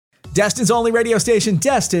Destin's only radio station,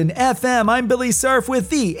 Destin FM. I'm Billy Surf with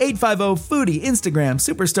the 850 Foodie Instagram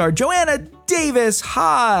superstar, Joanna Davis.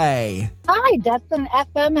 Hi. Hi, Destin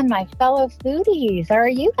FM and my fellow foodies. How are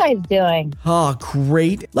you guys doing? Oh,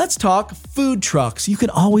 great. Let's talk food trucks. You can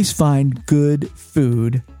always find good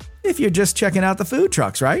food if you're just checking out the food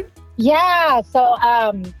trucks, right? Yeah, so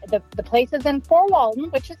the place is in Fort Walton,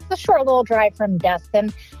 which is a short little drive from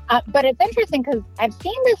Destin. But it's interesting because I've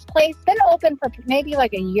seen this place been open for maybe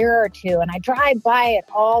like a year or two, and I drive by it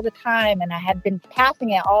all the time, and I had been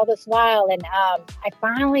passing it all this while, and I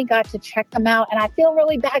finally got to check them out, and I feel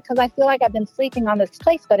really bad because I feel like I've been sleeping on this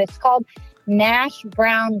place, but it's called Nash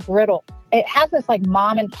Brown Griddle. It has this like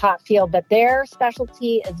mom and pop feel, but their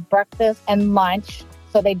specialty is breakfast and lunch.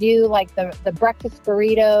 So they do like the breakfast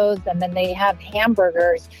burritos, and then they have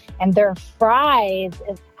hamburgers, and their fries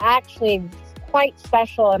is actually quite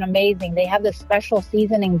special and amazing. They have this special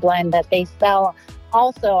seasoning blend that they sell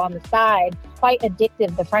also on the side. Quite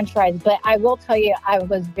addictive, the French fries. But I will tell you, I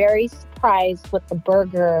was very surprised with the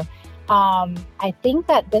burger. I think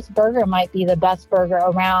that this burger might be the best burger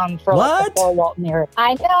around for like the Fort Walton area.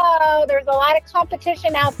 I know there's a lot of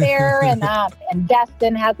competition out there, and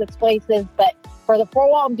Destin has its places, but for the Fort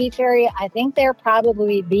Walton Beach area, I think they're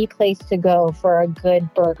probably the place to go for a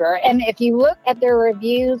good burger. And if you look at their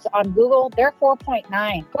reviews on Google, they're 4.9.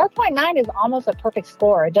 4.9 is almost a perfect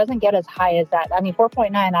score. It doesn't get as high as that. I mean,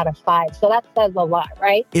 4.9 out of 5. So that says a lot,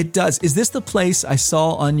 right? It does. Is this the place I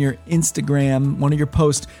saw on your Instagram, one of your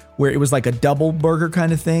posts, where it was like a double burger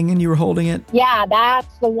kind of thing and you were holding it? Yeah,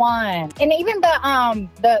 that's the one. And even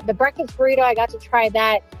the breakfast burrito, I got to try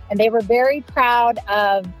that. And they were very proud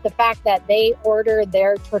of the fact that they ordered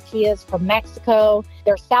their tortillas from Mexico.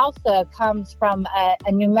 Their salsa comes from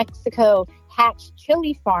a New Mexico hatch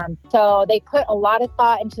chili farm. So they put a lot of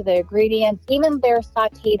thought into the ingredients, even their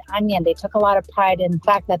sauteed onion. They took a lot of pride in the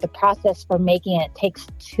fact that the process for making it takes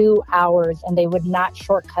 2 hours, and they would not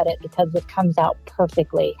shortcut it because it comes out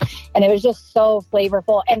perfectly. And it was just so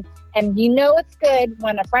flavorful. And you know it's good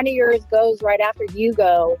when a friend of yours goes right after you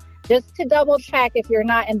go, just to double check if you're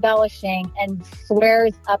not embellishing, and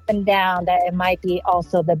swears up and down that it might be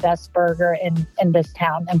also the best burger in this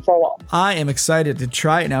town, in Fort Walton. I am excited to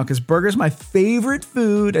try it now because burger's my favorite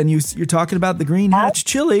food. And you're talking about the green hatch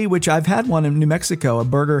chili, which I've had one in New Mexico, a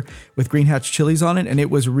burger with green hatch chilies on it. And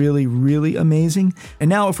it was really, really amazing. And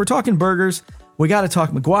now if we're talking burgers, we got to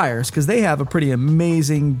talk McGuire's because they have a pretty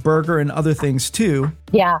amazing burger and other things too.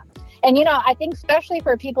 Yeah. And, you know, I think especially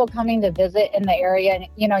for people coming to visit in the area,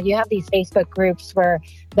 you know, you have these Facebook groups where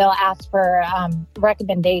they'll ask for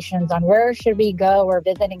recommendations on where should we go or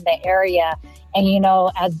visiting the area. And, you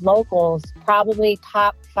know, as locals, probably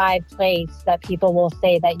top 5 place that people will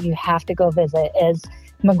say that you have to go visit is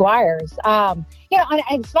McGuire's. You know, and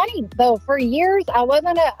it's funny, though, for years, I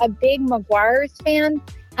wasn't a big McGuire's fan.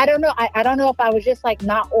 I don't know. I don't know if I was just like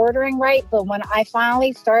not ordering right. But when I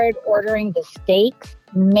finally started ordering the steaks,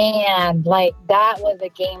 man, like that was a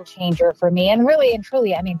game changer for me. And really and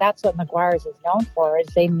truly, I mean, that's what McGuire's is known for, is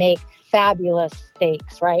they make fabulous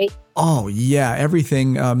steaks, right? Oh, yeah.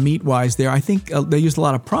 Everything meat-wise there. I think they use a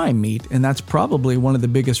lot of prime meat, and that's probably one of the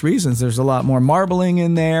biggest reasons. There's a lot more marbling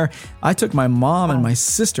in there. I took my mom and my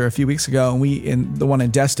sister a few weeks ago, and in the one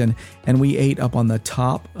in Destin, and we ate up on the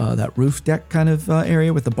top, that roof deck kind of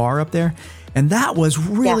area with the bar up there. And that was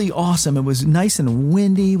really awesome. It was nice and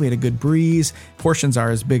windy. We had a good breeze. Portions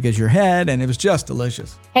are as big as your head, and it was just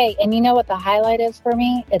delicious. Hey, and you know what the highlight is for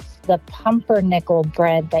me? It's the pumpernickel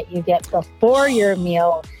bread that you get before your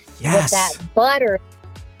meal with that butter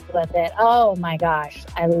with it. Oh my gosh,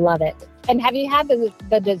 I love it. And have you had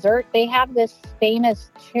the dessert? They have this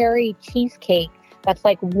famous cherry cheesecake that's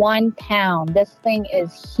like 1 pound. This thing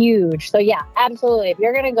is huge. So yeah, absolutely. If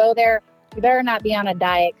you're going to go there, you better not be on a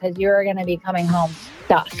diet because you're going to be coming home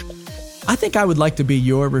stuffed. I think I would like to be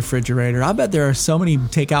your refrigerator. I bet there are so many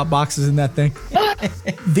takeout boxes in that thing.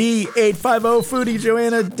 The 850 Foodie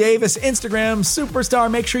Joanna Davis Instagram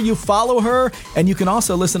superstar. Make sure you follow her. And you can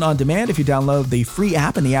also listen on demand if you download the free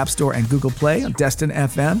app in the App Store and Google Play on Destin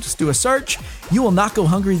FM. Just do a search. You will not go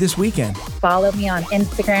hungry this weekend. Follow me on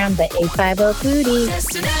Instagram, the 850 Foodie.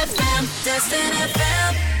 Destin FM, Destin FM.